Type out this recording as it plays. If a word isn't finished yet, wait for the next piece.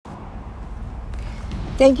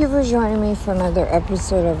Thank you for joining me for another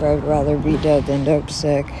episode of I'd Rather Be Dead Than Dope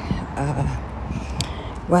Sick.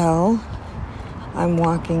 I'm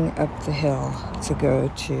walking up the hill to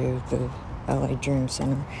go to the LA Dream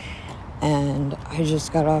Center, and I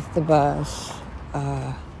just got off the bus.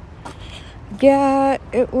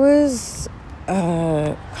 It was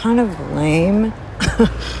kind of lame.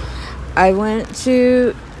 I went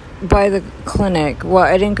by the clinic. Well,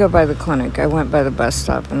 I didn't go by the clinic. I went by the bus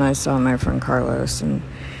stop, and I saw my friend Carlos, and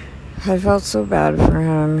I felt so bad for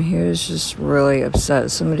him. He was just really upset.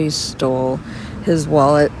 Somebody stole his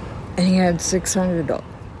wallet, and he had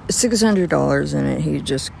 $600 in it. He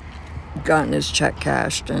just gotten his check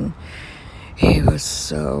cashed, and he was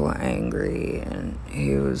so angry, and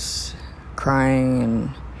he was crying and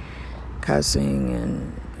cussing,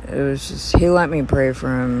 and it was just, he let me pray for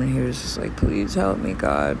him, and he was just like, please help me,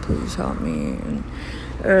 God, please help me. And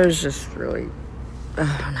it was just really,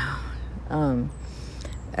 I don't know.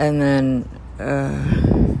 And then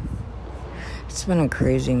it's been a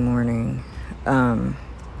crazy morning. I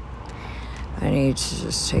need to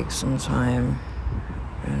just take some time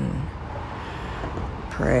and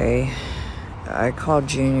pray. I called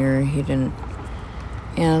Junior. He didn't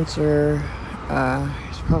answer.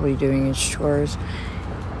 He's probably doing his chores.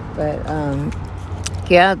 But,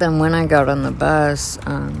 then when I got on the bus,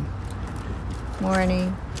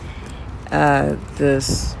 morning,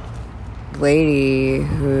 this lady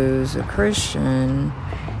who's a Christian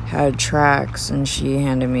had tracts, and she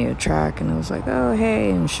handed me a tract, and I was like, oh,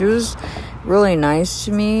 hey, and she was really nice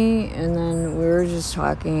to me, and then we were just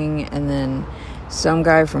talking, and then some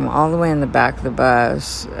guy from all the way in the back of the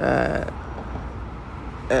bus, he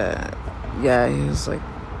was like,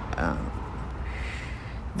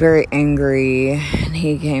 very angry, and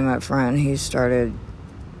he came up front, and he started,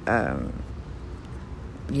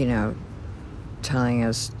 telling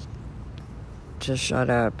us to shut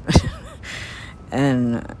up,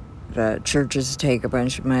 and that churches take a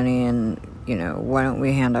bunch of money, and, why don't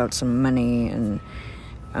we hand out some money, and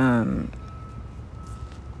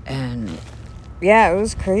it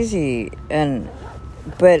was crazy,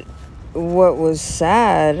 but what was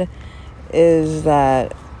sad is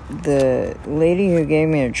that the lady who gave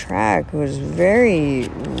me a tract was very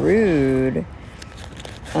rude.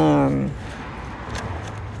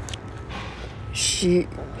 She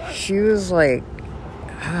was like,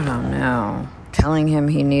 I don't know, telling him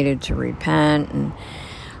he needed to repent, and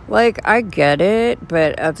like, I get it,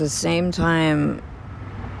 but at the same time,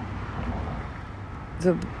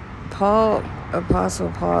 the Apostle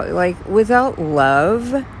Paul, like, without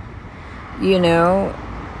love,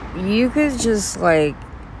 you could just like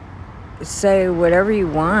say whatever you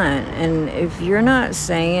want, and if you're not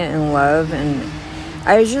saying it in love, and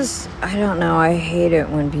I don't know, I hate it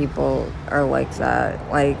when people are like that.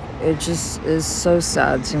 Like, it just is so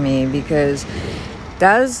sad to me, because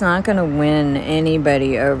that is not going to win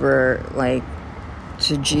anybody over, like,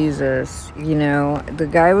 to Jesus. The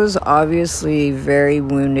guy was obviously very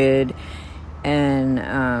wounded, and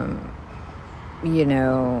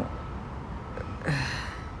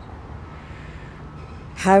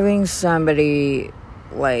having somebody,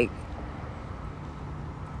 like,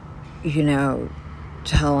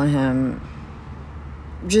 telling him,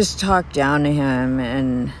 just talk down to him,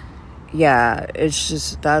 and it's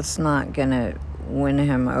just, that's not gonna win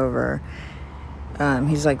him over.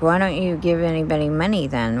 He's like, why don't you give anybody money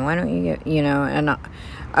then? Why don't you get, and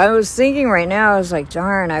I was thinking right now, I was like,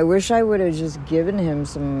 darn, I wish I would have just given him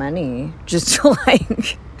some money just to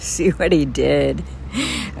like see what he did.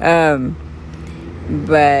 That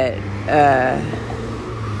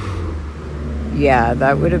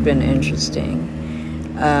would have been interesting.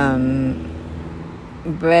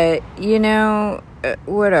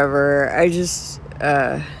 Whatever.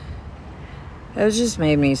 It just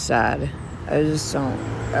made me sad. I just don't,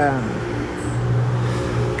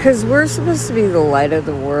 because we're supposed to be the light of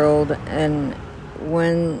the world, and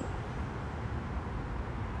when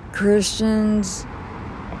Christians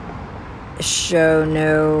show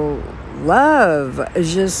no love,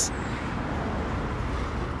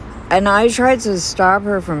 and I tried to stop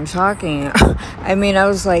her from talking. I mean, I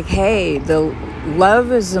was like, hey, the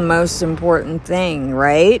love is the most important thing,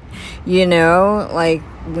 right? Like,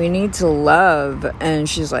 we need to love. And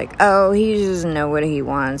she's like, oh, he doesn't know what he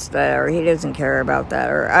wants, that, or he doesn't care about that,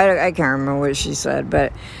 or I can't remember what she said,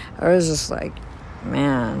 but I was just like,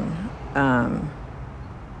 man, I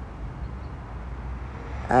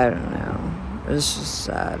don't know. It's just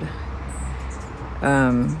sad.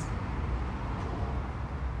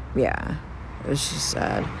 It's just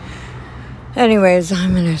sad. Anyways,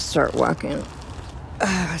 I'm gonna start walking.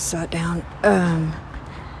 I sat down.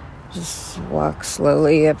 just walk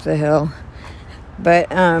slowly up the hill.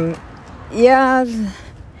 But, yeah,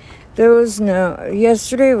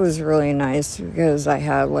 yesterday was really nice because I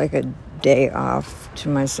had like a day off to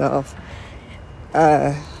myself.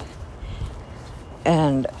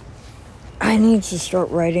 And I need to start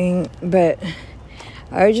writing, but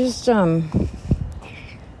I was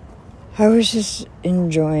just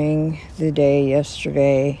enjoying the day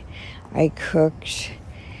yesterday. I cooked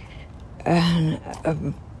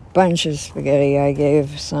a bunch of spaghetti. I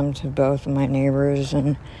gave some to both of my neighbors,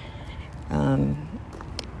 and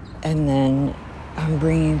then I'm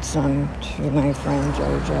bringing some to my friend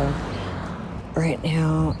Jojo right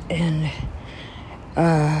now, and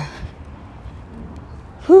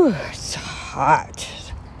it's hot.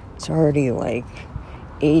 It's already like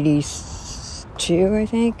 82, I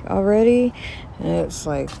think, already, and it's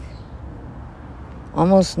like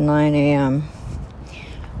almost 9 a.m.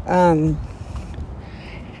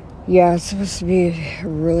 Yeah, it's supposed to be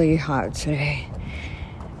really hot today.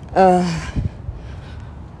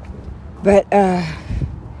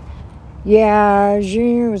 Yeah,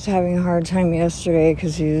 Junior was having a hard time yesterday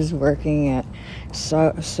because he was working at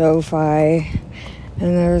SoFi,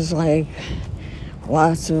 and there's like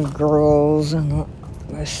lots of girls and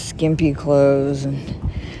skimpy clothes,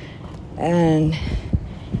 and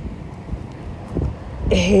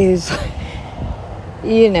he's,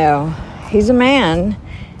 he's a man,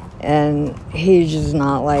 and he's just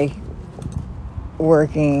not like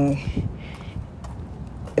working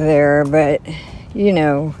there, but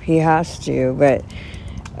he has to. But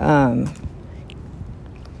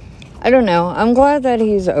I don't know. I'm glad that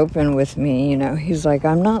he's open with me. He's like,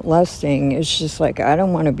 I'm not lusting. It's just like, I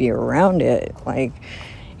don't want to be around it. Like,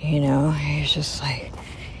 he's just like,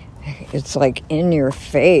 it's like in your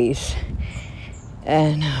face.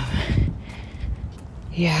 And,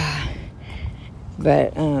 yeah.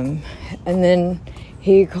 But, and then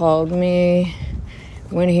he called me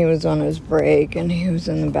when he was on his break, and he was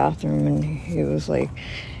in the bathroom, and he was like,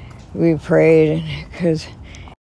 we prayed, because